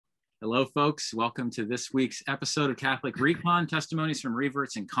Hello, folks. Welcome to this week's episode of Catholic Re.Con, Testimonies from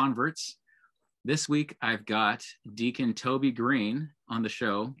Reverts and Converts. This week, I've got Deacon Toby Green on the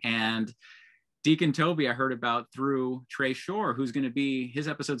show. And Deacon Toby, I heard about through Trey Shore, who's going to be, his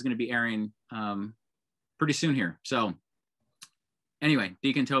episode's going to be airing pretty soon here. So anyway,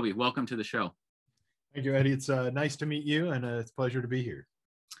 Deacon Toby, welcome to the show. Thank you, Eddie. It's nice to meet you, and it's a pleasure to be here.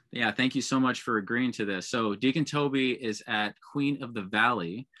 Yeah, thank you so much for agreeing to this. So Deacon Toby is at Queen of the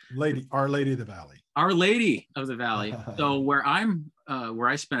Valley. Our Lady of the Valley. Our Lady of the Valley. So where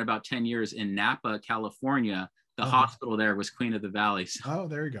I spent about 10 years in Napa, California, the hospital there was Queen of the Valley. So, oh,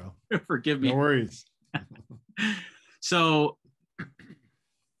 there you go. Forgive me. No worries. So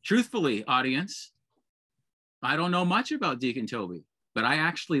truthfully, audience, I don't know much about Deacon Toby, but I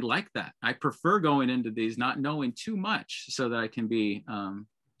actually like that. I prefer going into these not knowing too much so that I can be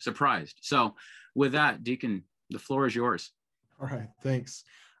surprised. So with that, Deacon, the floor is yours. All right, thanks.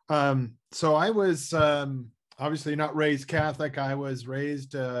 So I was obviously not raised Catholic. I was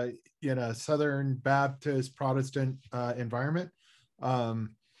raised in a Southern Baptist Protestant environment,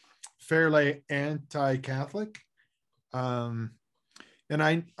 fairly anti-Catholic. And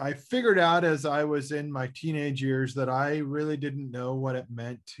I figured out as I was in my teenage years that I really didn't know what it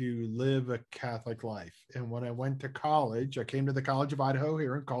meant to live a Catholic life. And when I went to college, I came to the College of Idaho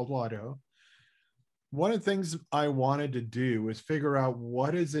here in Caldwell, Idaho. One of the things I wanted to do was figure out,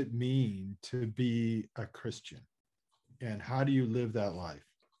 what does it mean to be a Christian and how do you live that life?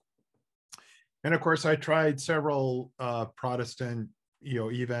 And of course, I tried several Protestant,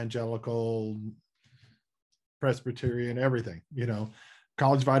 evangelical, Presbyterian, everything,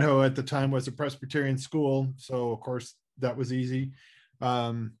 College of Idaho at the time was a Presbyterian school. So of course that was easy.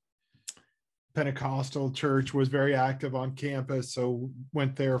 Pentecostal church was very active on campus. So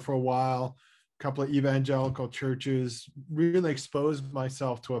went there for a while. Couple of evangelical churches, really exposed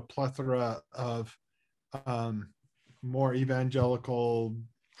myself to a plethora of more evangelical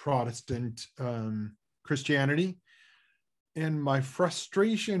Protestant Christianity. And my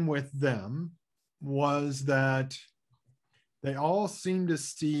frustration with them was that they all seem to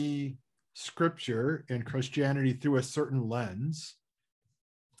see scripture and Christianity through a certain lens.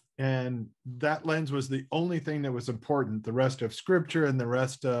 And that lens was the only thing that was important. The rest of scripture and the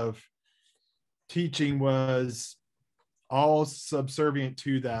rest of teaching was all subservient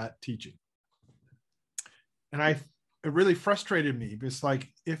to that teaching. And it really frustrated me, because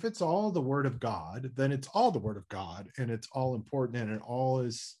if it's all the word of God, then it's all the word of God, and it's all important, and it all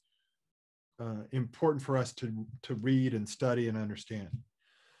is important for us to read and study and understand.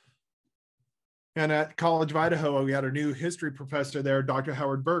 And at College of Idaho, we had a new history professor there, Dr.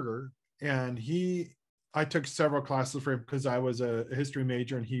 Howard Berger, and I took several classes for him because I was a history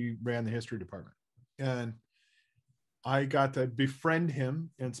major and he ran the history department. And I got to befriend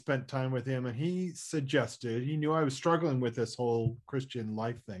him and spent time with him. And he knew I was struggling with this whole Christian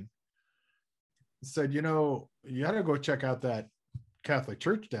life thing. He said, you got to go check out that Catholic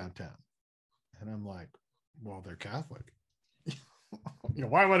church downtown. And I'm like, well, they're Catholic.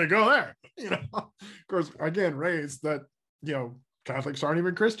 Why would I go there? Of course, again, raised that, Catholics aren't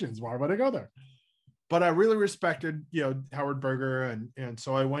even Christians. Why would I go there? But I really respected, Howard Berger. And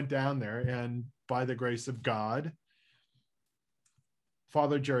so I went down there, and by the grace of God,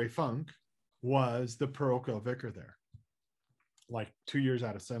 Father Jerry Funk was the parochial vicar there, 2 years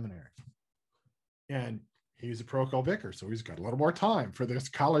out of seminary. And he's a parochial vicar, so he's got a little more time for this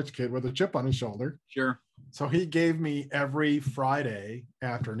college kid with a chip on his shoulder. Sure. So he gave me every Friday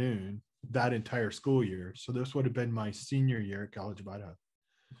afternoon that entire school year. So this would have been my senior year at College of Idaho.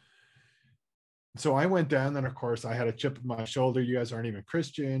 So I went down, and of course I had a chip on my shoulder. You guys aren't even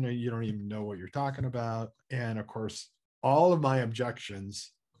Christian, and you don't even know what you're talking about. And of course, all of my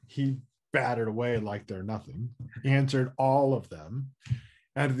objections, he batted away like they're nothing, answered all of them.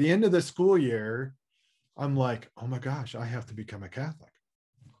 And at the end of the school year, I'm like, oh my gosh, I have to become a Catholic.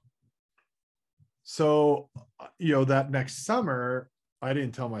 So, that next summer, I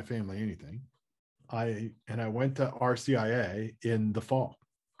didn't tell my family anything. I went to RCIA in the fall.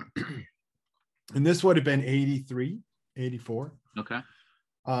 And this would have been 83, 84. Okay.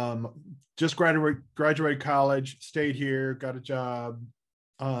 Just graduated college, stayed here, got a job,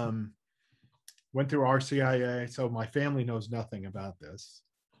 went through RCIA. So my family knows nothing about this.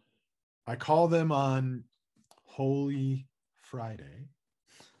 I call them on Holy Friday,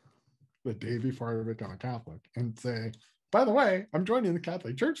 the day before I become a Catholic, and say, by the way, I'm joining the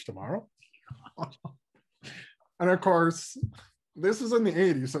Catholic Church tomorrow. And of course, this is in the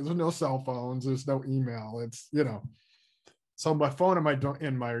 80s, so there's no cell phones, there's no email. It's, so my phone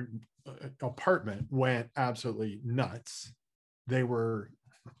in my apartment went absolutely nuts. They were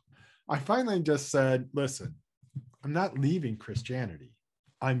I finally just said, listen, I'm not leaving Christianity.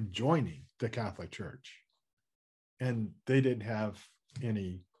 I'm joining the Catholic Church. And they didn't have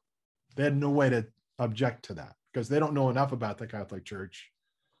they had no way to object to that because they don't know enough about the Catholic Church.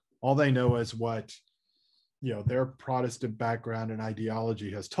 All they know is what, their Protestant background and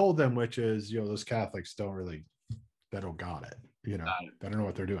ideology has told them, which is, those Catholics they don't got it. They don't know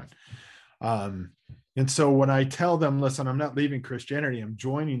what they're doing. And so when I tell them, listen, I'm not leaving Christianity, I'm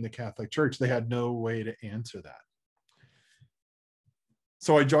joining the Catholic Church, they had no way to answer that.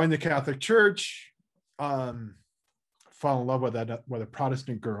 So I joined the Catholic Church, fall in love with a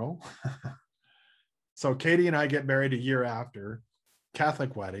Protestant girl. So Katie and I get married a year after,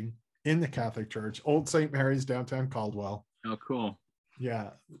 Catholic wedding in the Catholic Church, Old St. Mary's, downtown Caldwell. Oh, cool.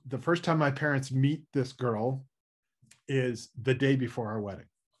 Yeah. The first time my parents meet this girl is the day before our wedding.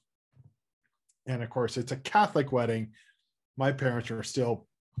 And of course, it's a Catholic wedding. My parents are still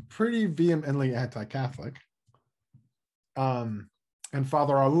pretty vehemently anti-Catholic. And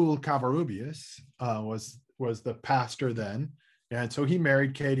Father Raul Cavarrubias was the pastor then. And so he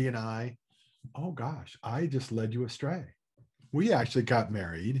married Katie and I. Oh gosh, I just led you astray. We actually got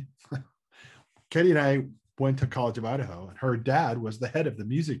married. Katie and I went to College of Idaho, and her dad was the head of the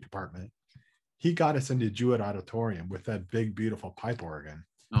music department. He got us into Jewett Auditorium with that big, beautiful pipe organ.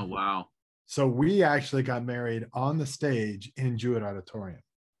 Oh, wow. So we actually got married on the stage in Jewett Auditorium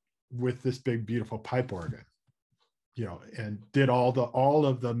with this big, beautiful pipe organ, and did all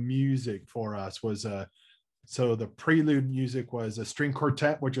of the music for us so the prelude music was a string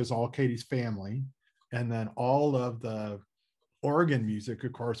quartet, which is all Katie's family. And then all of the organ music,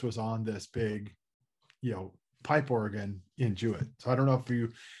 of course, was on this big, pipe organ in Jewett. So I don't know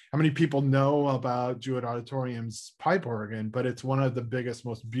how many people know about Jewett Auditorium's pipe organ, but it's one of the biggest,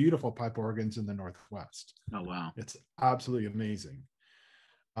 most beautiful pipe organs in the Northwest. Oh, wow. It's absolutely amazing.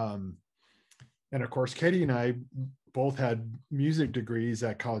 And of course, Katie and I both had music degrees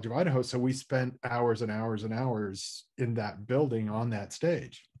at College of Idaho. So we spent hours and hours and hours in that building on that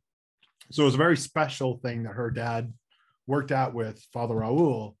stage. So it was a very special thing that her dad worked out with Father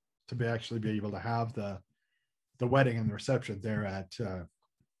Raul to actually be able to have the wedding and the reception there at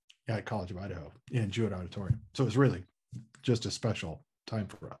College of Idaho in Jewett Auditorium. So it was really just a special time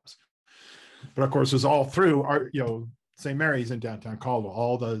for us. But of course, it was all through our, St. Mary's in downtown Caldwell.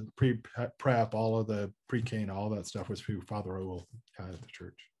 All the pre-prep, all of the pre-K, and all that stuff was through Father Raul at the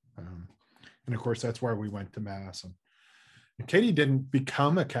church. And of course, that's where we went to Mass. And Katie didn't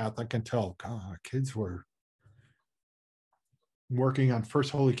become a Catholic until kids were working on First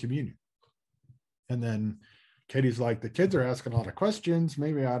Holy Communion. And then Katie's like, the kids are asking a lot of questions.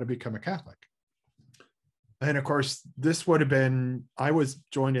 Maybe I ought to become a Catholic. And of course, this would have been, I was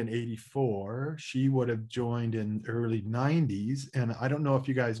joined in 84. She would have joined in early 90s. And I don't know if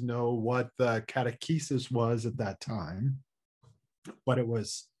you guys know what the catechesis was at that time, but it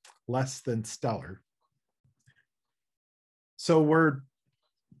was less than stellar. So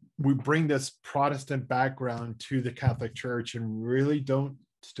we bring this Protestant background to the Catholic Church and really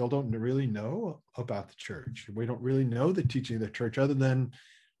still don't really know about the church. We don't really know the teaching of the church other than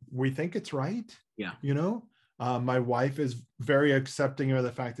we think it's right. Yeah. My wife is very accepting of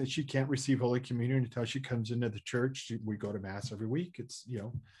the fact that she can't receive Holy Communion until she comes into the church. We go to Mass every week. It's,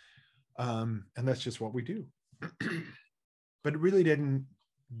 and that's just what we do. But it really didn't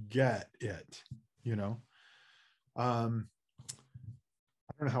get it,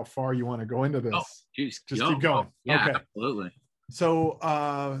 I don't know how far you want to go into this. Oh, geez. Just keep going. Yeah, okay. Absolutely. So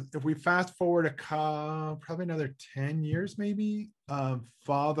if we fast forward probably another 10 years, maybe,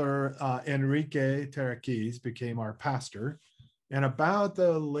 Father Enrique Terraquis became our pastor. And about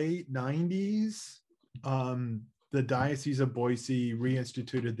the late 90s, the Diocese of Boise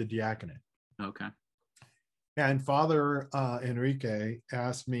reinstituted the diaconate. Okay. And Father Enrique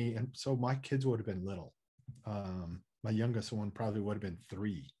asked me, and so my kids would have been little. My youngest one probably would have been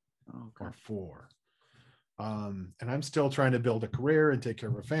 3 or 4. And I'm still trying to build a career and take care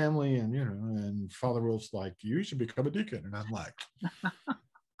of a family. And, and Father Will's like, you should become a deacon. And I'm like,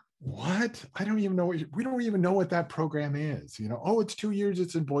 what? I don't even know. We don't even know what that program is. It's 2 years.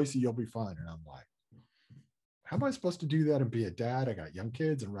 It's in Boise. You'll be fine. And I'm like, how am I supposed to do that and be a dad? I got young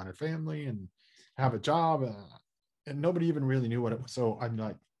kids and run a family and have a job. And nobody even really knew what it was. So I'm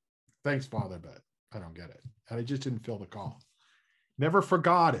like, thanks, Father, but I don't get it. And I just didn't feel the call. Never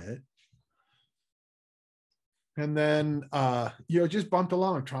forgot it. And then, just bumped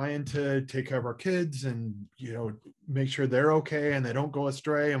along trying to take care of our kids and, make sure they're okay and they don't go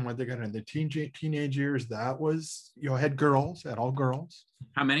astray. And when they got into the teenage years, that was, had all girls.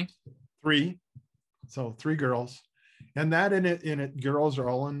 How many? 3. So 3 girls. And that in it, girls are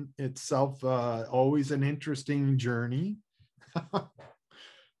all in itself always an interesting journey.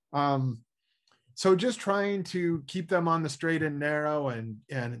 So just trying to keep them on the straight and narrow, and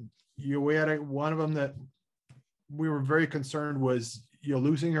we had one of them that we were very concerned was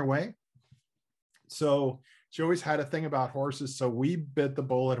losing her way. So she always had a thing about horses. So we bit the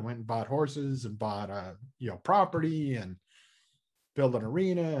bullet and went and bought horses and bought property and built an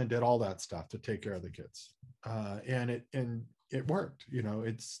arena and did all that stuff to take care of the kids. And it worked.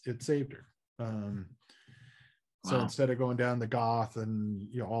 It saved her. So Wow. instead of going down the goth and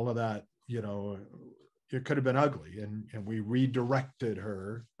all of that, it could have been ugly, and we redirected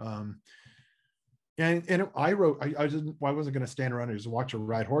her. And I wasn't going to stand around and just watch her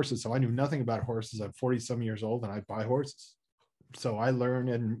ride horses. So I knew nothing about horses. I'm 40-some years old and I buy horses. So I learned,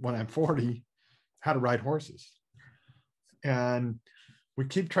 and when I'm 40, how to ride horses. And we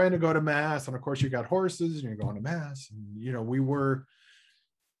keep trying to go to mass. And of course you got horses and you're going to mass. And,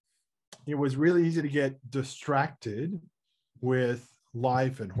 it was really easy to get distracted with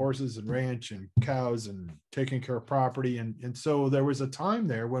life and horses and ranch and cows and taking care of property. And so there was a time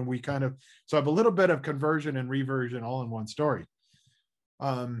there when we so I have a little bit of conversion and reversion all in one story.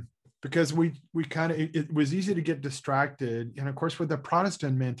 Because it was easy to get distracted. And of course, with the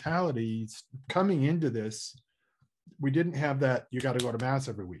Protestant mentality coming into this, we didn't have that, you got to go to mass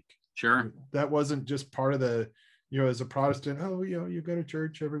every week. Sure. That wasn't just part of the, as a Protestant, you go to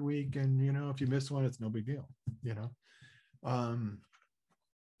church every week, and, if you miss one, it's no big deal,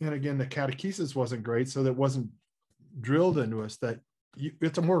 And again, the catechesis wasn't great, so that wasn't drilled into us that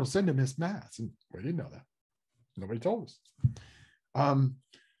it's a mortal sin to miss mass, and we didn't know that. Nobody told us.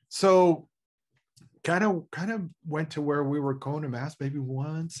 So kind of went to where we were going to mass maybe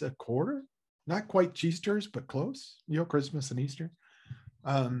once a quarter, not quite Easter's, but close. Christmas and Easter.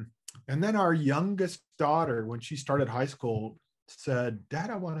 And then our youngest daughter, when she started high school, said, "Dad,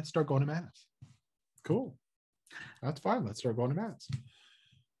 I want to start going to mass." Cool, that's fine. Let's start going to mass.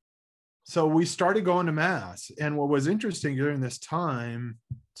 So we started going to mass. And what was interesting during this time,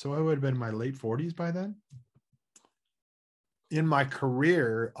 so I would have been in my late 40s by then. In my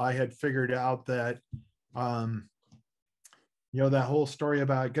career, I had figured out that, that whole story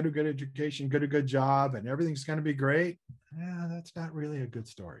about get a good education, get a good job, and everything's going to be great. Yeah, that's not really a good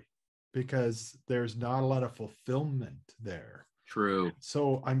story, because there's not a lot of fulfillment there. True.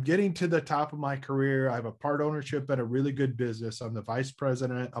 So I'm getting to the top of my career. I have a part ownership at a really good business. I'm the vice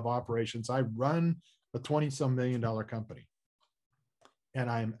president of operations. I run a $20-some million company. And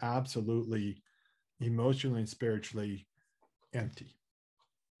I'm absolutely emotionally and spiritually empty.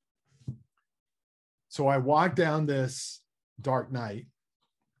 So I walk down this dark night.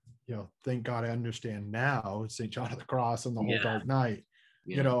 Thank God I understand now St. John of the Cross and the whole dark night,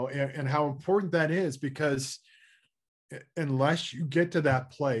 and how important that is, because unless you get to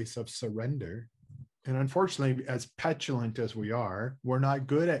that place of surrender, and unfortunately, as petulant as we are, we're not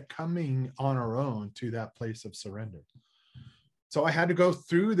good at coming on our own to that place of surrender. So I had to go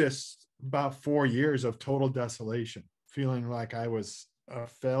through this about 4 years of total desolation, feeling like I was a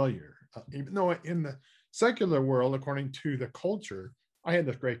failure, even though in the secular world, according to the culture, I had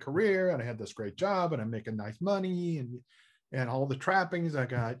this great career and I had this great job and I'm making nice money and all the trappings. I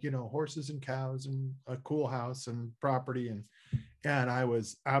got, horses and cows and a cool house and property. And I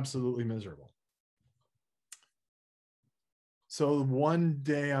was absolutely miserable. So one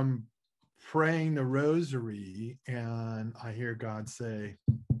day I'm praying the rosary and I hear God say,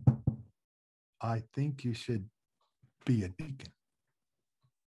 "I think you should be a deacon."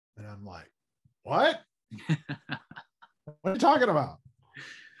 And I'm like, "What? What are you talking about?"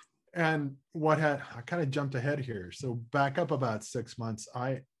 And I kind of jumped ahead here. So back up about 6 months,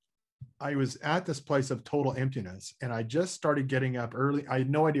 I was at this place of total emptiness, and I just started getting up early. I had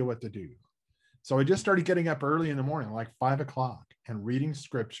no idea what to do. So I just started getting up early in the morning, like 5 o'clock, and reading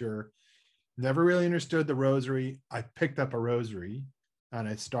scripture. Never really understood the rosary. I picked up a rosary and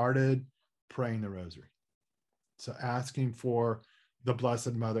I started praying the rosary. So asking for the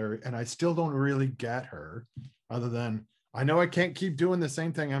Blessed Mother, and I still don't really get her, other than I know I can't keep doing the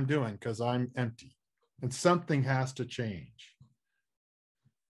same thing I'm doing because I'm empty and something has to change.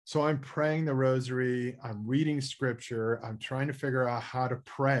 So I'm praying the rosary, I'm reading scripture, I'm trying to figure out how to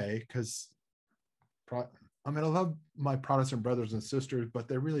pray, because I love my Protestant brothers and sisters, but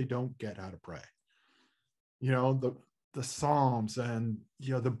they really don't get how to pray. The Psalms and,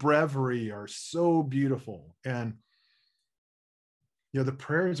 the breviary are so beautiful. And, the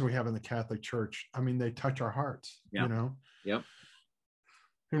prayers we have in the Catholic Church, they touch our hearts, Yep.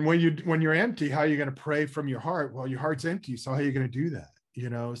 And when you're empty, how are you going to pray from your heart? Well, your heart's empty. So how are you going to do that?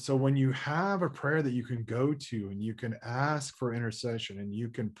 So when you have a prayer that you can go to and you can ask for intercession and you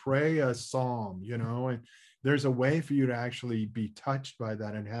can pray a psalm, and there's a way for you to actually be touched by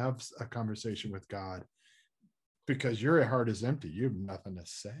that and have a conversation with God, because your heart is empty. You have nothing to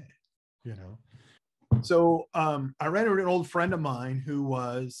say. So I ran into an old friend of mine who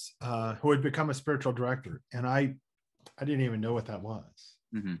had become a spiritual director, and I didn't even know what that was.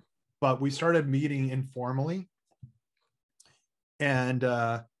 Mm-hmm. But we started meeting informally, and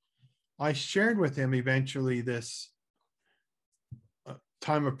I shared with him eventually this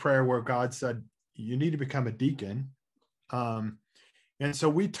time of prayer where God said, "You need to become a deacon." And so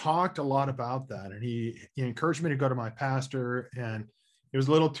we talked a lot about that, and he encouraged me to go to my pastor, and it was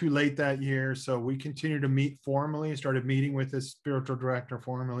a little too late that year. So we continued to meet formally, started meeting with his spiritual director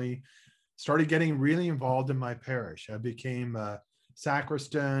formally, started getting really involved in my parish. I became a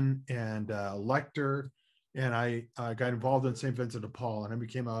sacristan and a lector, and I got involved in St. Vincent de Paul, and I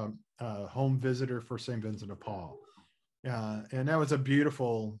became a home visitor for St. Vincent de Paul. And that was a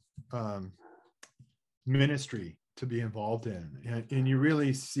beautiful ministry to be involved in. And you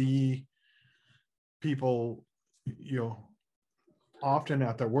really see people, often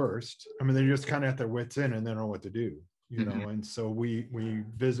at their worst. I mean, they're just kind of at their wits' end and they don't know what to do, Mm-hmm. And so we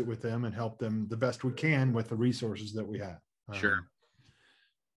visit with them and help them the best we can with the resources that we have. Sure.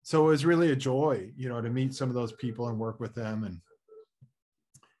 So it was really a joy, to meet some of those people and work with them.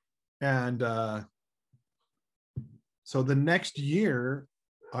 And so the next year,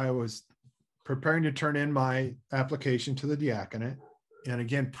 I was preparing to turn in my application to the diaconate, and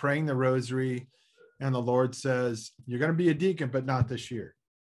again, praying the rosary. And the Lord says, "You're going to be a deacon, but not this year.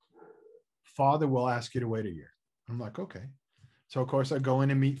 Father will ask you to wait a year." I'm like, okay. So of course I go in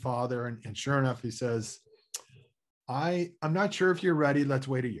and meet Father, and sure enough, he says, I'm not sure if you're ready. Let's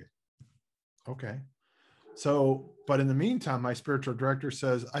wait a year. Okay. So, but in the meantime, my spiritual director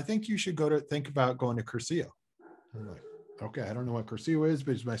says, "I think you should think about going to Cursillo." I'm like, okay, I don't know what Cursillo is,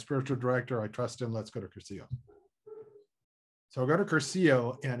 but he's my spiritual director. I trust him. Let's go to Cursillo. So I go to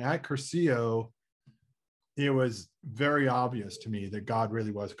Cursillo, and at Cursillo, it was very obvious to me that God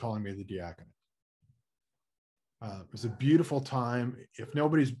really was calling me to the diaconate. It was a beautiful time. If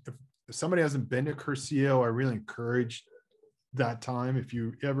somebody hasn't been to Cursillo, I really encourage that time. If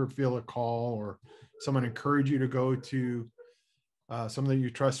you ever feel a call or someone encourage you to go to something you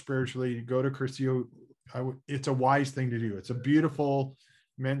trust spiritually, go to Cursillo. It's a wise thing to do. It's a beautiful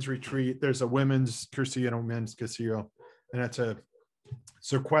men's retreat. There's a women's Cursillo and a men's Cursillo, and it's a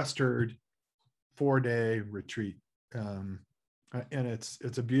sequestered 4-day retreat. And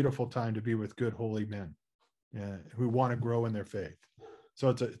it's a beautiful time to be with good, holy men who want to grow in their faith. So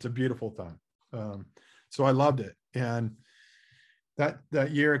it's a beautiful time. So I loved it. And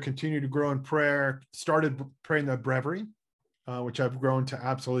that year I continued to grow in prayer, started praying the breviary, which I've grown to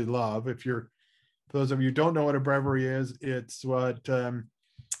absolutely love. For those of you who don't know what a breviary is, it's what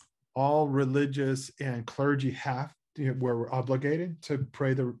all religious and clergy have. We're obligated to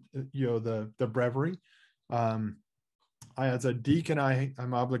pray the breviary. As a deacon,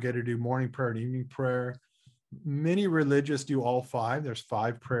 I'm obligated to do morning prayer and evening prayer. Many religious do all 5. There's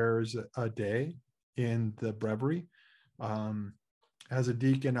 5 prayers a day in the breviary. As a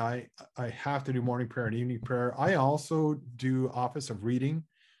deacon, I have to do morning prayer and evening prayer. I also do office of reading.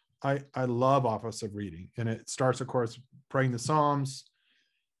 I love office of reading, and it starts, of course, praying the Psalms,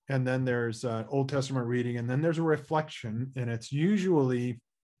 and then there's Old Testament reading, and then there's a reflection, and it's usually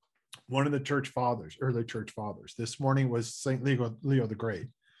one of the early church fathers. This morning was St. Leo the Great.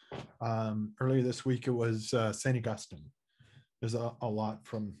 Earlier this week, it was St. Augustine. There's a lot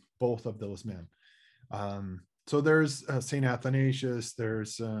from both of those men. So there's St. Athanasius,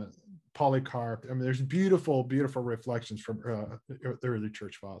 there's Polycarp. I mean, there's beautiful, beautiful reflections from the early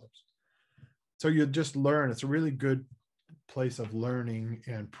church fathers. So you just learn. It's a really good place of learning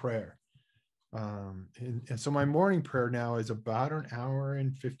and prayer. And so my morning prayer now is about an hour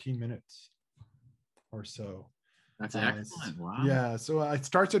and 15 minutes or so. That's excellent. Wow. Yeah. So it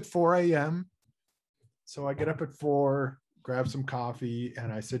starts at 4 a.m. So I get up at 4, grab some coffee,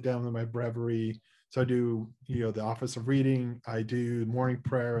 and I sit down with my breviary. So I do, the office of reading, I do morning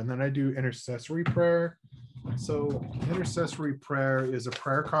prayer, and then I do intercessory prayer. So intercessory prayer is a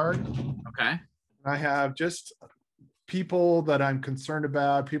prayer card. Okay. I have just people that I'm concerned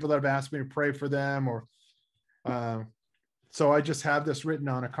about, people that have asked me to pray for them, or so I just have this written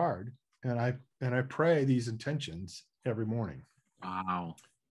on a card, and I pray these intentions every morning. Wow.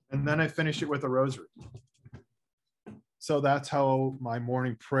 And then I finish it with a rosary. So that's how my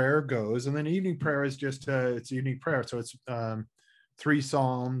morning prayer goes. And then evening prayer is just it's evening prayer. So it's 3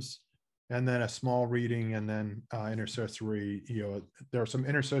 Psalms and then a small reading, and then intercessory. There are some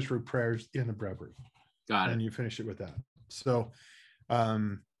intercessory prayers in the breviary. Got it. And you finish it with that. So,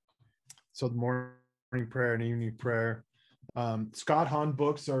 so the morning prayer and evening prayer. Scott Hahn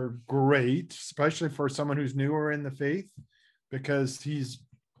books are great, especially for someone who's newer in the faith, because he's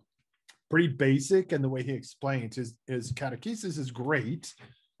pretty basic, and the way he explains his catechesis is great,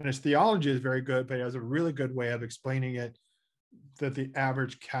 and his theology is very good, but he has a really good way of explaining it that the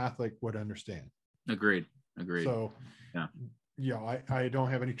average Catholic would understand. Agreed. So, yeah, I don't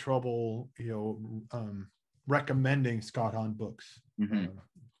have any trouble, recommending Scott Hahn books,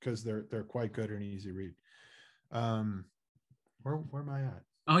 because they're quite good and easy to read. Where am I at?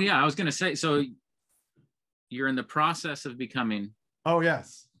 Oh yeah, I was going to say, so you're in the process of becoming. Oh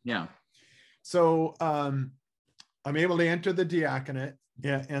yes. Yeah. So I'm able to enter the diaconate.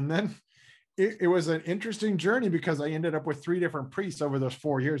 Yeah, and then it was an interesting journey, because I ended up with 3 different priests over those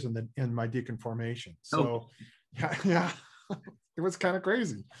 4 years in my deacon formation. So yeah, it was kind of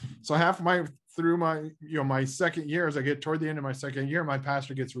crazy. So through my second year, as I get toward the end of my second year, my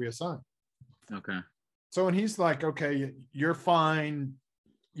pastor gets reassigned. Okay. So, and he's like, okay, you're fine.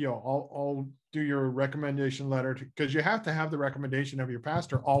 I'll do your recommendation letter, because you have to have the recommendation of your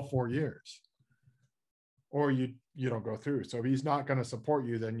pastor all 4 years, or you don't go through. So if he's not going to support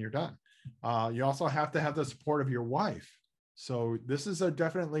you, then you're done. You also have to have the support of your wife. So this is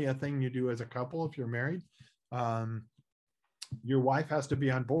definitely a thing you do as a couple if you're married. Your wife has to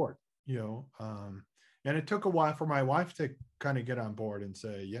be on board, and it took a while for my wife to kind of get on board and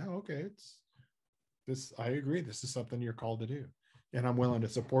say, yeah, okay, I agree. This is something you're called to do, and I'm willing to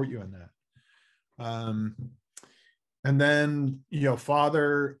support you in that. And then,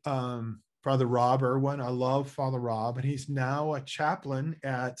 Father Rob Irwin, I love Father Rob, and he's now a chaplain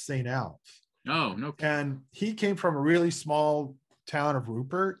at St. Al's. Oh, no. And he came from a really small town of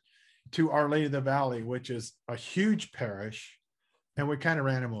Rupert to Our Lady of the Valley, which is a huge parish, and we kind of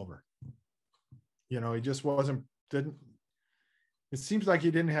ran him over. He just it seems like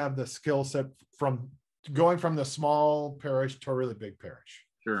he didn't have the skill set from going from the small parish to a really big parish.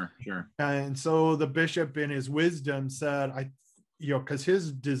 Sure. And so the bishop, in his wisdom, said, because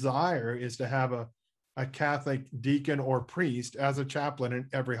his desire is to have a Catholic deacon or priest as a chaplain in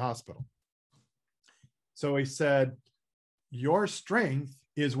every hospital. So he said, your strength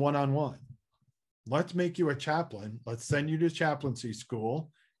is one-on-one. Let's make you a chaplain. Let's send you to chaplaincy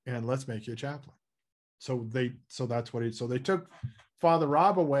school, and let's make you a chaplain. So that's what so they took Father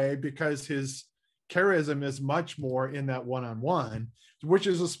Rob away, because his charism is much more in that one-on-one, which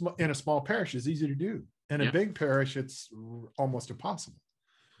is in a small parish is easy to do. In a big parish, it's almost impossible.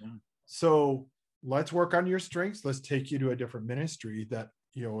 Yeah. So let's work on your strengths. Let's take you to a different ministry that,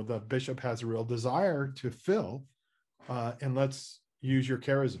 the bishop has a real desire to fill, and let's use your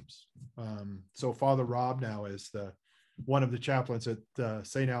charisms. So Father Rob now is one of the chaplains at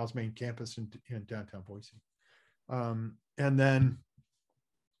St. Al's main campus in downtown Boise. And then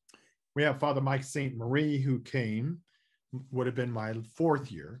we have Father Mike St. Marie, who would have been my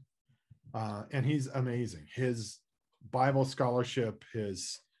 4th year. And he's amazing. His Bible scholarship,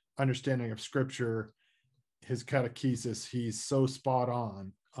 his understanding of scripture, his catechesis, he's so spot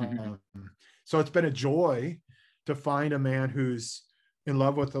on. So it's been a joy to find a man who's in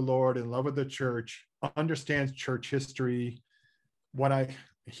love with the Lord, in love with the church, understands church history.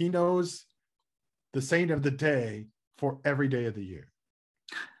 He knows the saint of the day for every day of the year.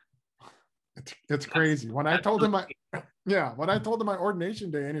 It's crazy. When I told him my ordination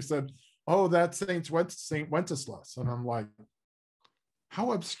day, and he said, oh, that's Saint Wenceslas. And I'm like,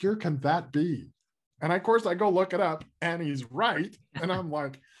 how obscure can that be? And of course I go look it up, and he's right. And I'm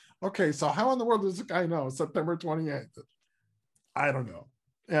like, okay, so how in the world does this guy know September 28th? I don't know.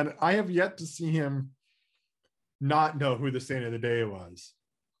 And I have yet to see him not know who the saint of the day was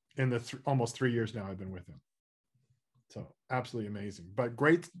in the almost 3 years now I've been with him. So absolutely amazing, but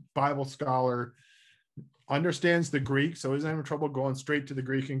great Bible scholar, understands the Greek, so isn't having trouble going straight to the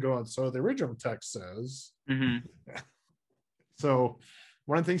Greek and going, so the original text says. So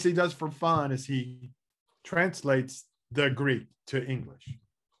one of the things he does for fun is he translates the Greek to English.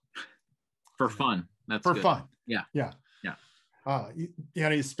 For fun. That's for good. Fun. Yeah.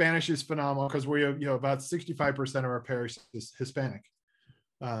 His Spanish is phenomenal, because we have, about 65% of our parish is Hispanic.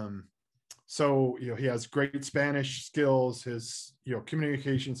 So, he has great Spanish skills. His,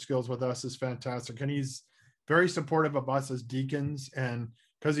 communication skills with us is fantastic. And he's very supportive of us as deacons. And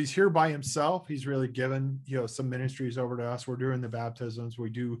because he's here by himself, he's really given, some ministries over to us. We're doing the baptisms.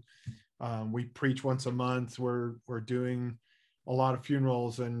 We preach once a month. We're doing a lot of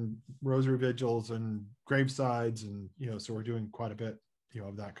funerals and rosary vigils and gravesides. And, so we're doing quite a bit.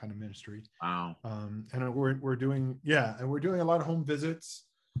 of that kind of ministry. Wow. And we're doing a lot of home visits.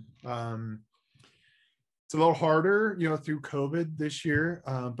 It's a little harder, through COVID this year.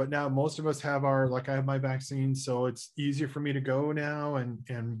 But now most of us have I have my vaccine, so it's easier for me to go now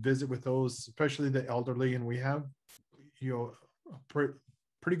and visit with those, especially the elderly. And we have, a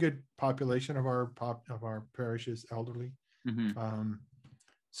pretty good population of our parish is elderly. Mm-hmm.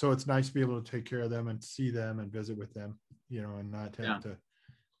 So it's nice to be able to take care of them and see them and visit with them, and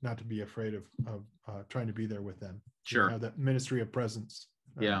not to be afraid of trying to be there with them. Sure. Have that ministry of presence.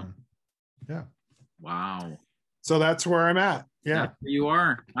 Yeah. Yeah. Wow. So that's where I'm at. Yeah. That's where you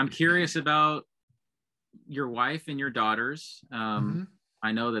are. I'm curious about your wife and your daughters.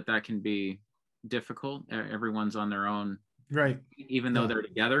 I know that can be difficult. Everyone's on their own. Right. Even though they're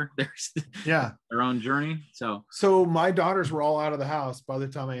together, there's their own journey. So my daughters were all out of the house by the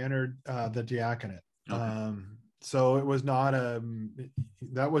time I entered the diaconate. Okay. So it was not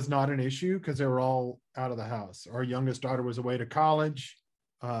that was not an issue because they were all out of the house. Our youngest daughter was away to college.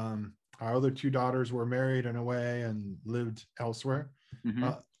 Our other two daughters were married and away and lived elsewhere.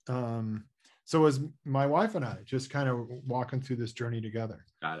 Mm-hmm. So it was my wife and I just kind of walking through this journey together.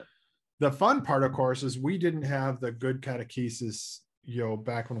 Got it. The fun part, of course, is we didn't have the good catechesis,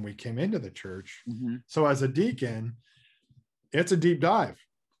 back when we came into the church. Mm-hmm. So as a deacon, it's a deep dive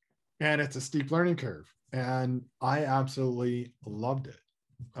and it's a steep learning curve. And I absolutely loved it.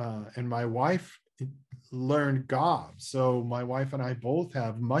 And my wife learned God. So my wife and I both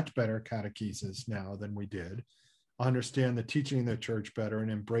have much better catechesis now than we did, understand the teaching of the church better and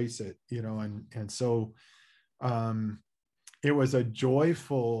embrace it, and so it was a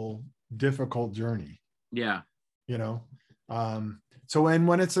joyful, difficult journey. Yeah. So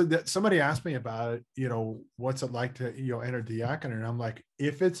when it's somebody asked me about it, what's it like to, enter diaconate? And I'm like,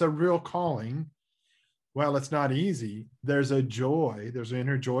 if it's a real calling, well, it's not easy. There's a joy, there's an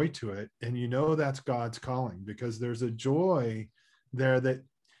inner joy to it. And that's God's calling, because there's a joy there that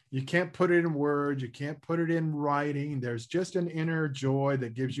you can't put it in words, you can't put it in writing. There's just an inner joy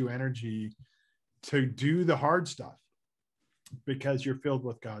that gives you energy to do the hard stuff because you're filled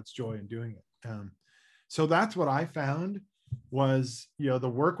with God's joy in doing it. So that's what I found was, the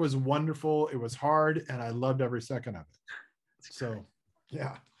work was wonderful. It was hard and I loved every second of it. So,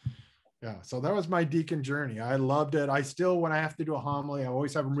 yeah. Yeah, so that was my deacon journey. I loved it. I still, when I have to do a homily, I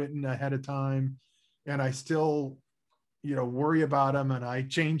always have them written ahead of time, and I still, worry about them, and I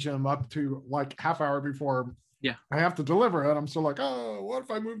change them up to like half hour before I have to deliver it. I'm still like, oh, what if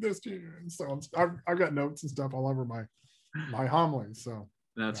I move this to you? And so I've got notes and stuff all over my homilies. So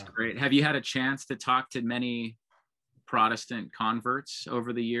that's great. Have you had a chance to talk to many Protestant converts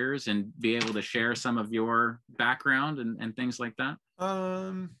over the years and be able to share some of your background and things like that?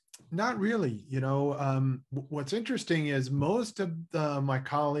 Not really. What's interesting is most of my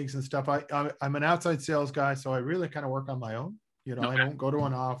colleagues and stuff, I'm an outside sales guy, so I really kind of work on my own. Okay. I don't go to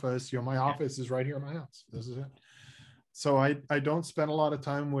an office. My office is right here in my house. This is it. So I don't spend a lot of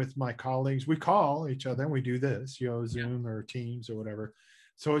time with my colleagues. We call each other and we do this, Zoom or Teams or whatever.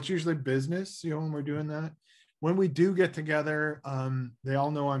 So it's usually business, when we're doing that. When we do get together, they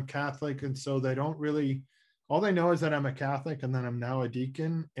all know I'm Catholic, and so they don't really. All they know is that I'm a Catholic and then I'm now a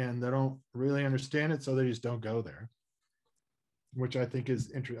deacon, and they don't really understand it. So they just don't go there, which I think is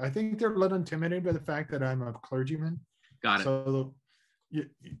interesting. I think they're a little intimidated by the fact that I'm a clergyman. Got it. So,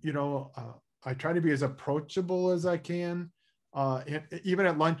 I try to be as approachable as I can. Even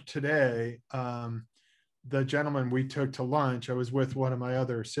at lunch today, the gentleman we took to lunch, I was with one of my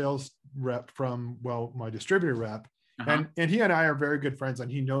other sales rep from, my distributor rep. Uh-huh. And he and I are very good friends, and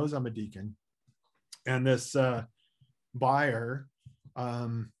he knows I'm a deacon. And this buyer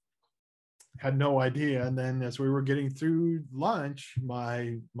had no idea. And then as we were getting through lunch,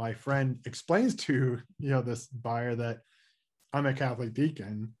 my friend explains to this buyer that I'm a Catholic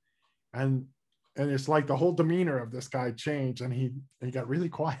deacon, and it's like the whole demeanor of this guy changed, and he got really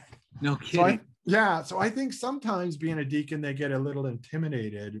quiet. No kidding. So I think sometimes being a deacon, they get a little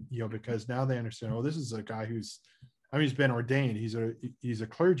intimidated, because now they understand, this is a guy who's been ordained. He's a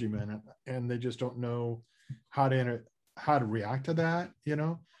clergyman, and they just don't know how to react to that,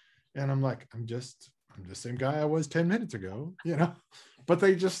 And I'm like, I'm just the same guy I was 10 minutes ago, But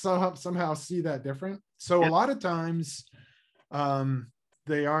they just somehow see that different. So a lot of times,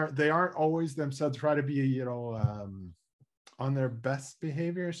 they aren't always themselves. Try to be, on their best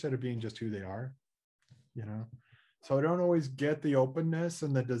behavior instead of being just who they are, So I don't always get the openness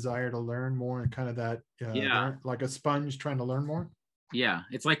and the desire to learn more, and kind of that, like a sponge trying to learn more. Yeah,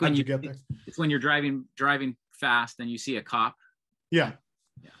 it's like when you get there. It's when you're driving fast and you see a cop. Yeah.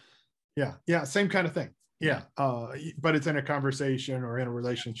 Same kind of thing. Yeah. But it's in a conversation or in a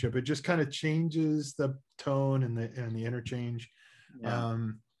relationship. It just kind of changes the tone and the interchange. Yeah.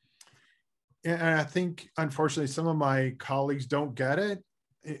 And I think, unfortunately, some of my colleagues don't get it.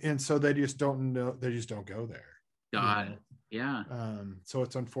 And so they just don't know, they just don't go there. Got it. Yeah. So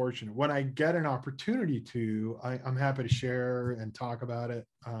it's unfortunate. When I get an opportunity to, I'm happy to share and talk about it.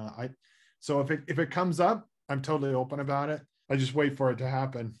 So if it comes up, I'm totally open about it. I just wait for it to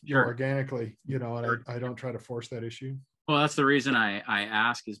happen organically, and I don't try to force that issue. Well, that's the reason I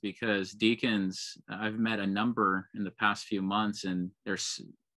ask, is because deacons, I've met a number in the past few months, and there's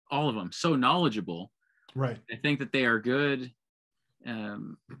all of them so knowledgeable. Right. I think that they are good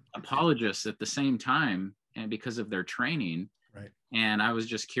apologists at the same time, and because of their training. Right. And I was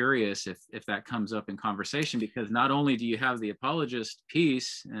just curious if that comes up in conversation, because not only do you have the apologist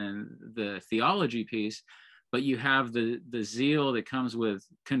piece and the theology piece, but you have the zeal that comes with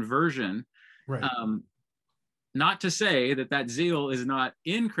conversion. Right. Not to say that zeal is not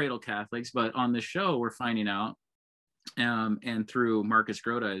in Cradle Catholics, but on the show we're finding out, and through Marcus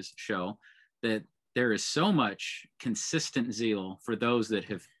Grode's show, that there is so much consistent zeal for those that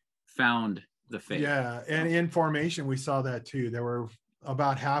have found the faith. Yeah, and in formation we saw that too. There were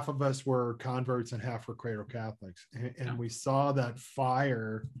about half of us were converts and half were Cradle Catholics, and we saw that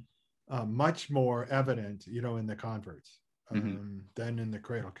fire much more evident, in the converts than in the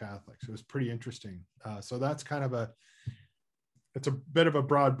Cradle Catholics. It was pretty interesting. So that's kind of it's a bit of a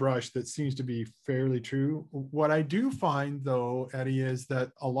broad brush that seems to be fairly true. What I do find, though, Eddie, is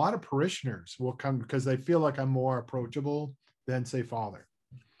that a lot of parishioners will come because they feel like I'm more approachable than, say, Father.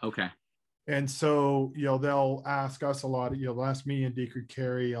 Okay. And so, they'll ask us a lot. They'll ask me and Deacon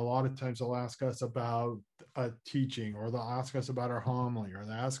Carey. A lot of times they'll ask us about a teaching, or they'll ask us about our homily, or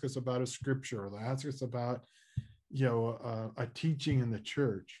they'll ask us about a scripture, or they'll ask us about, a teaching in the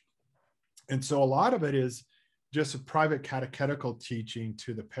church. And so a lot of it is just a private catechetical teaching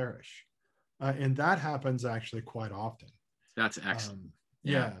to the parish. And that happens actually quite often. That's excellent.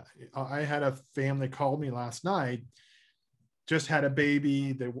 Yeah. I had a family called me last night, just had a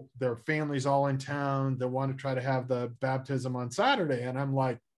baby. Their family's all in town. They want to try to have the baptism on Saturday. And I'm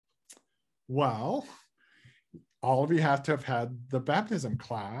like, well, all of you have to have had the baptism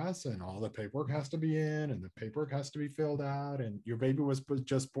class, and all the paperwork has to be in, and the paperwork has to be filled out, and your baby was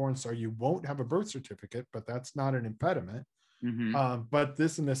just born, so you won't have a birth certificate, but that's not an impediment. But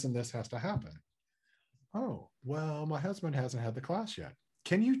this and this and this has to happen. Oh, well, my husband hasn't had the class yet.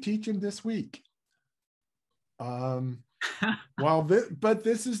 Can you teach him this week? Well, but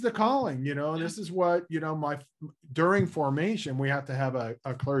this is the calling, this is what, during formation, we have to have a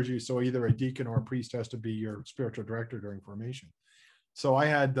clergy. So either a deacon or a priest has to be your spiritual director during formation. So I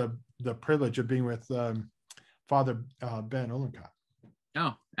had the privilege of being with Father Ben Olenkot.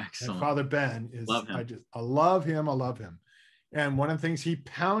 Oh, excellent. And Father Ben is, love him. I love him. And one of the things he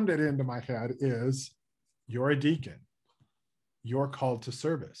pounded into my head is, you're a deacon. You're called to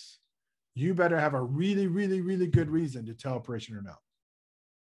service. You better have a really, really, really good reason to tell a parishioner no.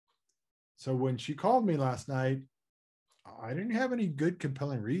 So when she called me last night, I didn't have any good,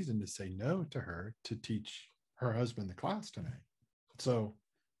 compelling reason to say no to her to teach her husband the class tonight. So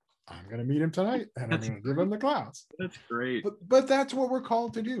I'm going to meet him tonight, and I'm going to give him the class. That's great. But that's what we're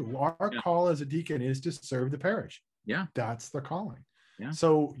called to do. Our call as a deacon is to serve the parish. Yeah. That's the calling. Yeah.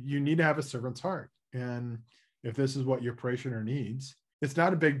 So you need to have a servant's heart. And if this is what your parishioner needs, it's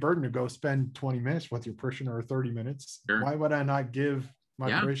not a big burden to go spend 20 minutes with your parishioner or 30 minutes. Sure. Why would I not give my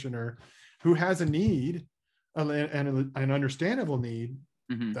parishioner who has a need, and an understandable need?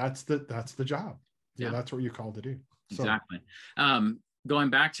 That's the job. Yeah, that's what you're called to do. Exactly. Going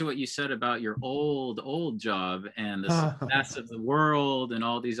back to what you said about your old job and the success of the world and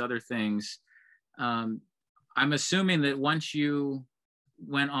all these other things, I'm assuming that once you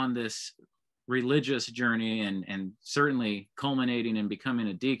went on this religious journey and certainly culminating in becoming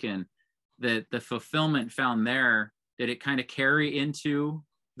a deacon, that the fulfillment found there, did it kind of carry into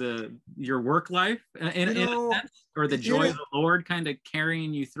your work life in a sense, or the joy of the Lord kind of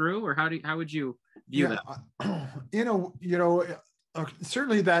carrying you through, or how would you view that?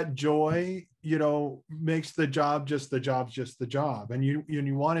 Certainly that joy, makes the job just the job, and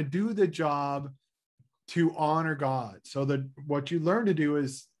you want to do the job to honor God. So that what you learn to do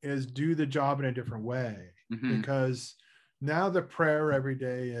is do the job in a different way, because now the prayer every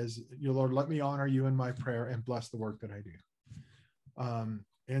day is, Lord, let me honor you in my prayer and bless the work that I do.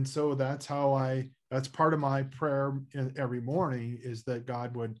 And so that's part of my prayer every morning, is that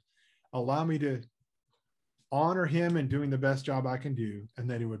God would allow me to honor him in doing the best job I can do, and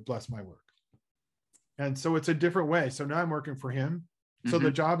that he would bless my work. And so it's a different way. So now I'm working for him, So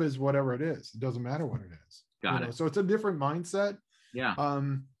the job is whatever it is. It doesn't matter what it is. Got it. So it's a different mindset. Yeah.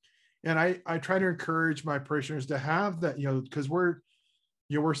 And I try to encourage my parishioners to have that, because we're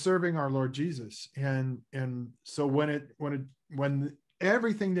serving our Lord Jesus. And so when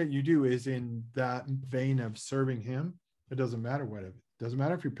everything that you do is in that vein of serving him, it doesn't matter doesn't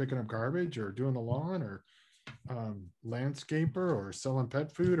matter if you're picking up garbage or doing the lawn or landscaper or selling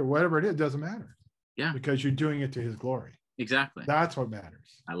pet food or whatever it is, it doesn't matter. Yeah. Because you're doing it to his glory. Exactly. That's what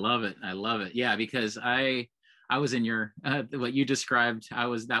matters. I love it. Yeah, because I was in your what you described.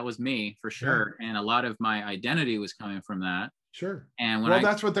 That was me for sure. Yeah. And a lot of my identity was coming from that. Sure. And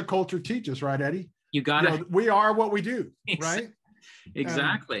that's what the culture teaches, right, Eddie? You got it. We are what we do, right?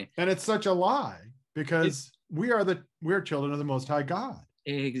 Exactly. And it's such a lie because we're children of the Most High God.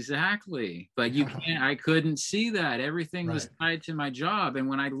 Exactly. But I couldn't see that. Everything was tied to my job. And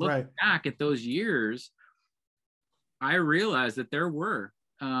when I look back at those years, I realized that there were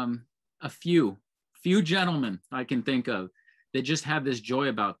a few gentlemen I can think of that just have this joy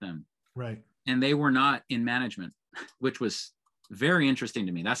about them. Right. And they were not in management, which was very interesting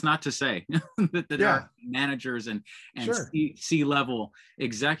to me. That's not to say that there are managers and sure. C-level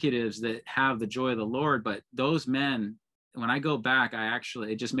executives that have the joy of the Lord. But those men, when I go back,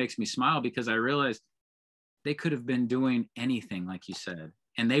 it just makes me smile because I realize they could have been doing anything, like you said,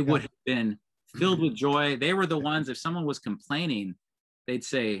 and they would have been filled with joy. They were the ones, if someone was complaining, they'd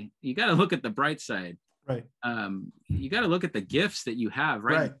say, you got to look at the bright side. Right. You got to look at the gifts that you have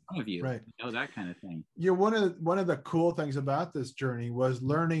right in front of you. Right. That kind of thing. One of the cool things about this journey was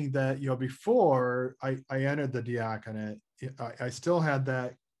learning that, before I entered the diaconate, I still had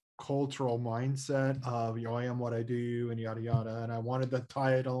that cultural mindset of, I am what I do and yada, yada. And I wanted the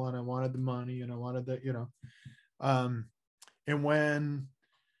title and I wanted the money and I wanted the, and when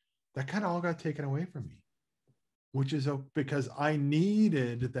that kind of all got taken away from me, which is because I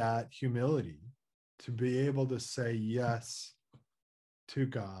needed that humility to be able to say yes to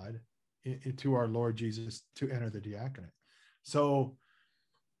God, to our Lord Jesus, to enter the diaconate. So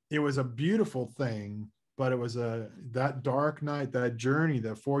it was a beautiful thing, but it was that dark night, that journey,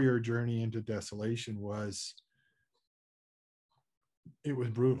 that 4-year journey into desolation was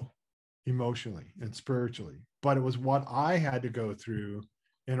brutal emotionally and spiritually, but it was what I had to go through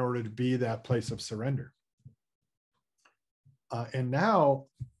in order to be that place of surrender. And now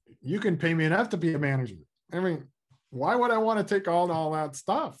you can pay me enough to be a manager. I mean, why would I want to take on all that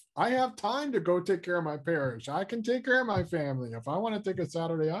stuff? I have time to go take care of my parish. I can take care of my family. If I want to take a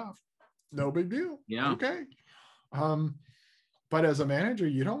Saturday off, no big deal. Yeah. Okay. But as a manager,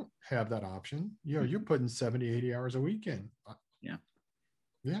 you don't have that option. You're putting 70, 80 hours a week in. Yeah.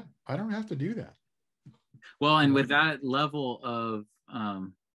 Yeah. I don't have to do that. Well, and with that level of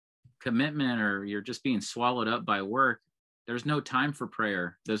commitment, or you're just being swallowed up by work, there's no time for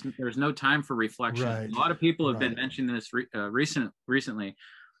prayer. There's no time for reflection. Right. A lot of people have been mentioning this recently.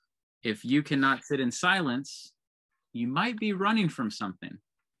 If you cannot sit in silence, you might be running from something.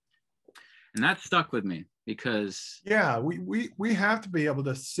 And that stuck with me because we have to be able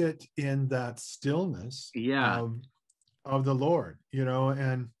to sit in that stillness of the Lord,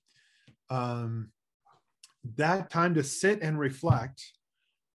 and that time to sit and reflect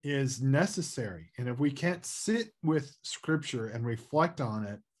is necessary. And if we can't sit with scripture and reflect on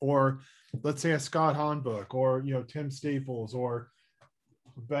it, or let's say a Scott Hahn book, or Tim Staples, or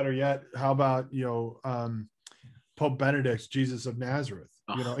better yet, how about Pope Benedict's Jesus of Nazareth?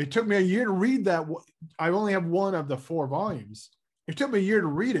 It took me a year to read that. I only have one of the 4 volumes. It took me a year to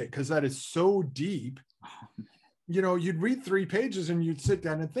read it because that is so deep. You'd read 3 pages and you'd sit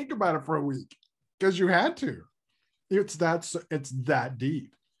down and think about it for a week because you had to. It's that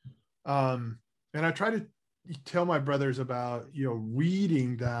deep. And I try to tell my brothers about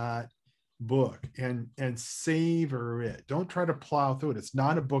reading that book and savor it. Don't try to plow through it. It's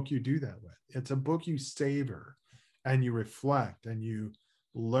not a book you do that with. It's a book you savor and you reflect and you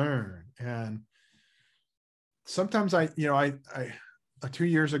learn. And sometimes I 2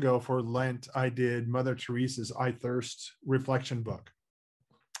 years ago for Lent, I did Mother Teresa's I Thirst reflection book.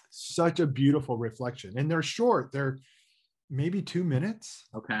 Such a beautiful reflection. And they're short. They're maybe 2 minutes.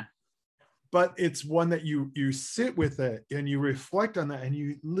 Okay. But it's one that you sit with it and you reflect on that and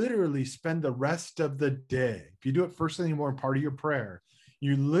you literally spend the rest of the day. If you do it first thing in the morning, part of your prayer,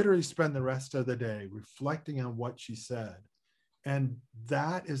 you literally spend the rest of the day reflecting on what she said. And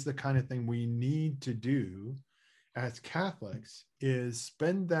that is the kind of thing we need to do as Catholics, is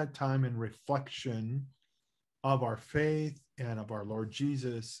spend that time in reflection of our faith and of our Lord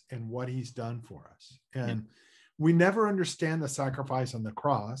Jesus and what he's done for us. And we never understand the sacrifice on the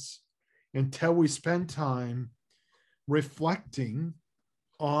cross until we spend time reflecting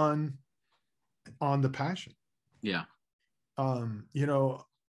on the passion. Yeah. You know,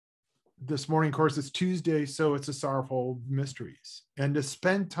 this morning, of course, it's Tuesday, so it's a sorrowful mysteries. And to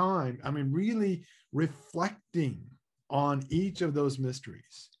spend time, I mean, really reflecting on each of those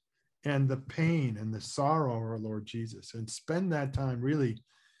mysteries and the pain and the sorrow of our Lord Jesus, and spend that time really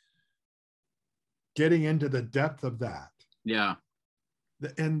getting into the depth of that. Yeah.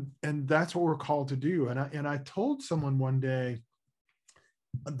 And that's what we're called to do. And I told someone one day,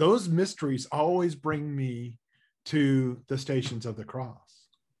 those mysteries always bring me to the Stations of the Cross,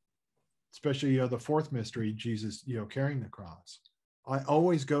 especially, the fourth mystery, Jesus, carrying the cross. I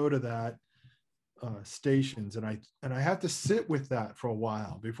always go to that stations, and I have to sit with that for a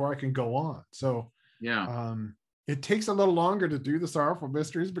while before I can go on. So Yeah. it takes a little longer to do the sorrowful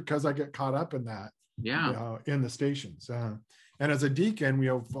mysteries because I get caught up in that. Yeah. In the stations. And as a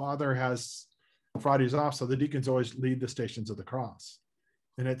deacon, Father has Fridays off, so the deacons always lead the Stations of the Cross.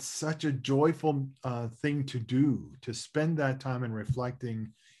 And it's such a joyful thing to do, to spend that time in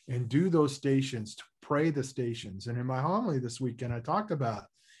reflecting and do those stations, to pray the stations. And in my homily this weekend, I talked about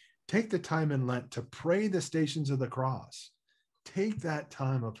take the time in Lent to pray the Stations of the Cross. Take that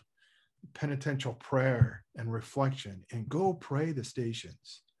time of penitential prayer and reflection and go pray the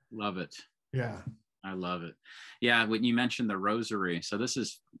stations. Love it. Yeah. I love it. Yeah. When you mentioned the rosary, so this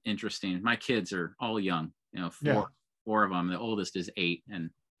is interesting. My kids are all young, four of them. The oldest is 8. And,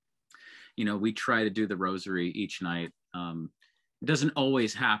 we try to do the rosary each night. It doesn't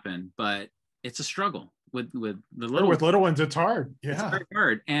always happen, but it's a struggle with the little ones. It's hard. Yeah. It's very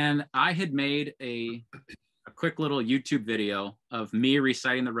hard. And I had made a quick little YouTube video of me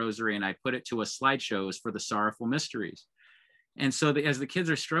reciting the rosary, and I put it to a slideshows for the sorrowful mysteries. And so as the kids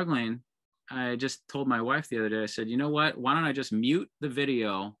are struggling, I just told my wife the other day, I said, you know what, why don't I just mute the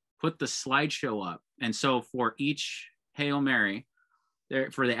video, put the slideshow up. And so for each Hail Mary,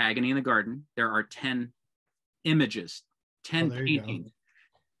 there, for the agony in the garden, there are 10 images, 10 paintings.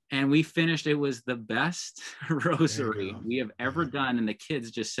 And we finished, it was the best rosary we have ever done. And the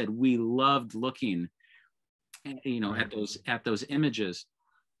kids just said, we loved looking, at those images.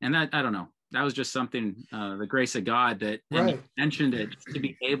 And that, I don't know, that was just something, the grace of God that mentioned it, to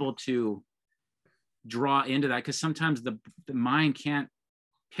be able to draw into that, because sometimes the mind can't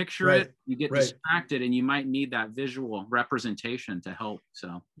picture it. You get distracted, and you might need that visual representation to help.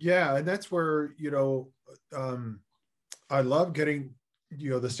 So and that's where I love getting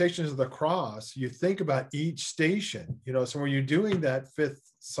the Stations of the Cross. You think about each station, so when you're doing that fifth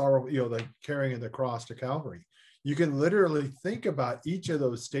sorrow, the carrying of the cross to Calvary, you can literally think about each of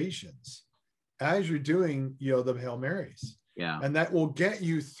those stations as you're doing the Hail Marys. And that will get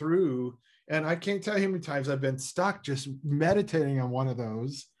you through. And I can't tell you how many times I've been stuck just meditating on one of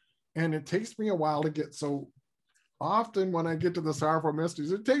those. And it takes me a while to get, so often when I get to the sorrowful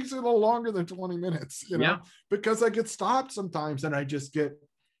mysteries, it takes a little longer than 20 minutes, because I get stopped sometimes, and I just get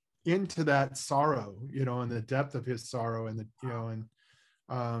into that sorrow, and the depth of his sorrow, and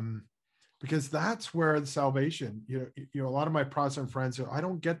because that's where the salvation, a lot of my Protestant friends say, I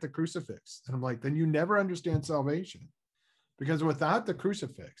don't get the crucifix. And I'm like, then you never understand salvation, because without the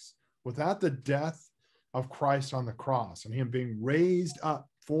crucifix, without the death of Christ on the cross and him being raised up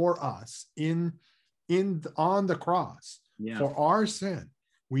for us on the cross for our sin,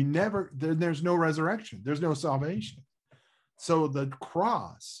 there's no resurrection, there's no salvation. So the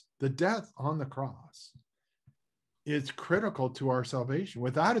cross, the death on the cross, is critical to our salvation.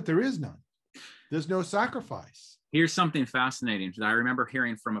 Without it, there is none. There's no sacrifice. Here's something fascinating that I remember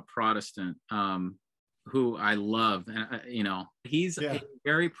hearing from a Protestant who I love. And, he's a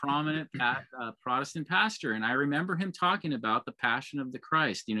very prominent Protestant pastor. And I remember him talking about the Passion of the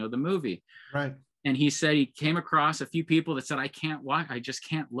Christ, the movie. Right. And he said he came across a few people that said, I can't watch, I just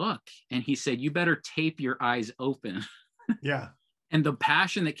can't look. And he said, you better tape your eyes open. Yeah. And the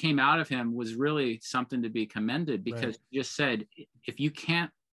passion that came out of him was really something to be commended, because he just said, if you can't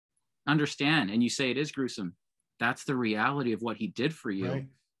understand and you say it is gruesome, that's the reality of what he did for you.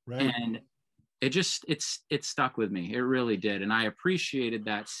 Right. And it stuck with me. It really did. And I appreciated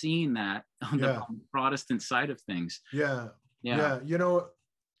that, seeing that on the Protestant side of things. Yeah.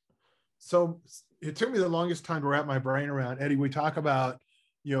 So it took me the longest time to wrap my brain around. Eddie, we talk about,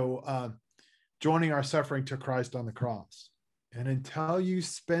 joining our suffering to Christ on the cross. And until you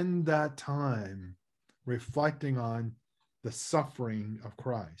spend that time reflecting on the suffering of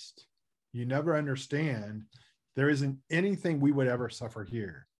Christ, you never understand there isn't anything we would ever suffer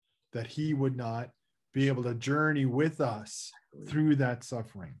here that he would not be able to journey with us through that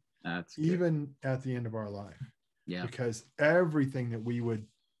suffering. That's even at the end of our life. Yeah. Because everything that we would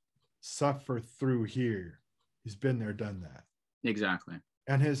suffer through here, he's been there, done that. Exactly.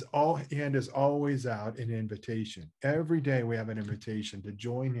 And his hand is always out, an invitation. Every day we have an invitation to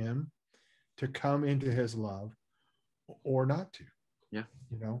join him, to come into his love, or not to. Yeah.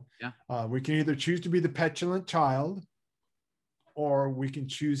 You know, yeah. We can either choose to be the petulant child, or we can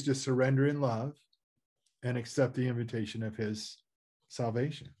choose to surrender in love and accept the invitation of his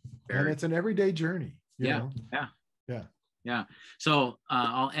salvation. And it's an everyday journey. You know? Yeah. So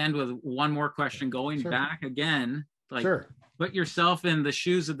I'll end with one more question. Going back again, like, put yourself in the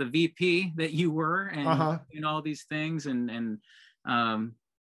shoes of the VP that you were, and doing all these things, and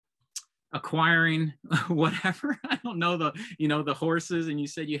acquiring whatever, I don't know, the horses, and you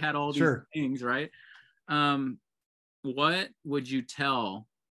said you had all these things, right? What would you tell?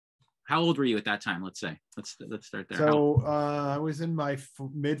 How old were you at that time? Let's say, let's start there. So I was in my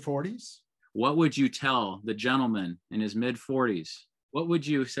mid 40s. What would you tell the gentleman in his mid 40s? What would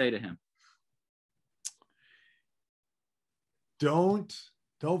you say to him? Don't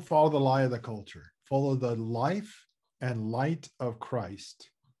follow the lie of the culture. Follow the life and light of Christ.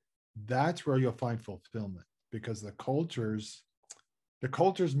 That's where you'll find fulfillment, because the culture's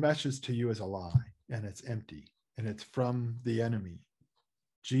message to you is a lie, and it's empty, and it's from the enemy.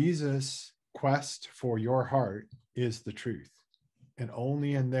 Jesus' quest for your heart is the truth. And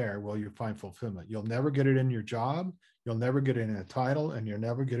only in there will you find fulfillment. You'll never get it in your job. You'll never get it in a title, and you'll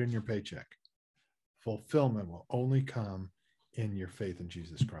never get it in your paycheck. Fulfillment will only come in your faith in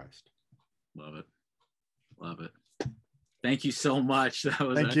Jesus Christ. Love it. Love it. Thank you so much.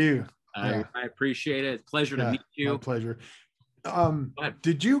 Thank you. I appreciate it. Pleasure to meet you. My pleasure.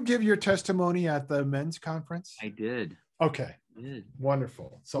 Did you give your testimony at the men's conference? I did. Okay. I did.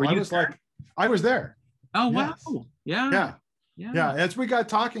 Wonderful. So I was there. Oh, wow. Yes. Yeah. As we got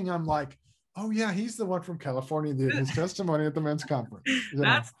talking, I'm like, oh yeah, he's the one from California that did his testimony at the men's conference.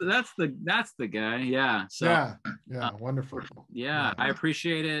 That's the guy. Yeah. So wonderful. Yeah, I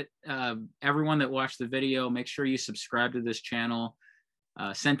appreciate it. Everyone that watched the video, make sure you subscribe to this channel.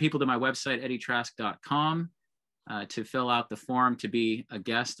 Send people to my website, eddietrask.com, to fill out the form to be a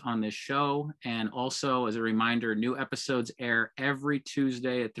guest on this show. And also, as a reminder, new episodes air every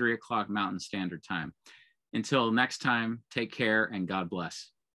Tuesday at 3 o'clock Mountain Standard Time. Until next time, take care and God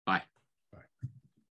bless. Bye.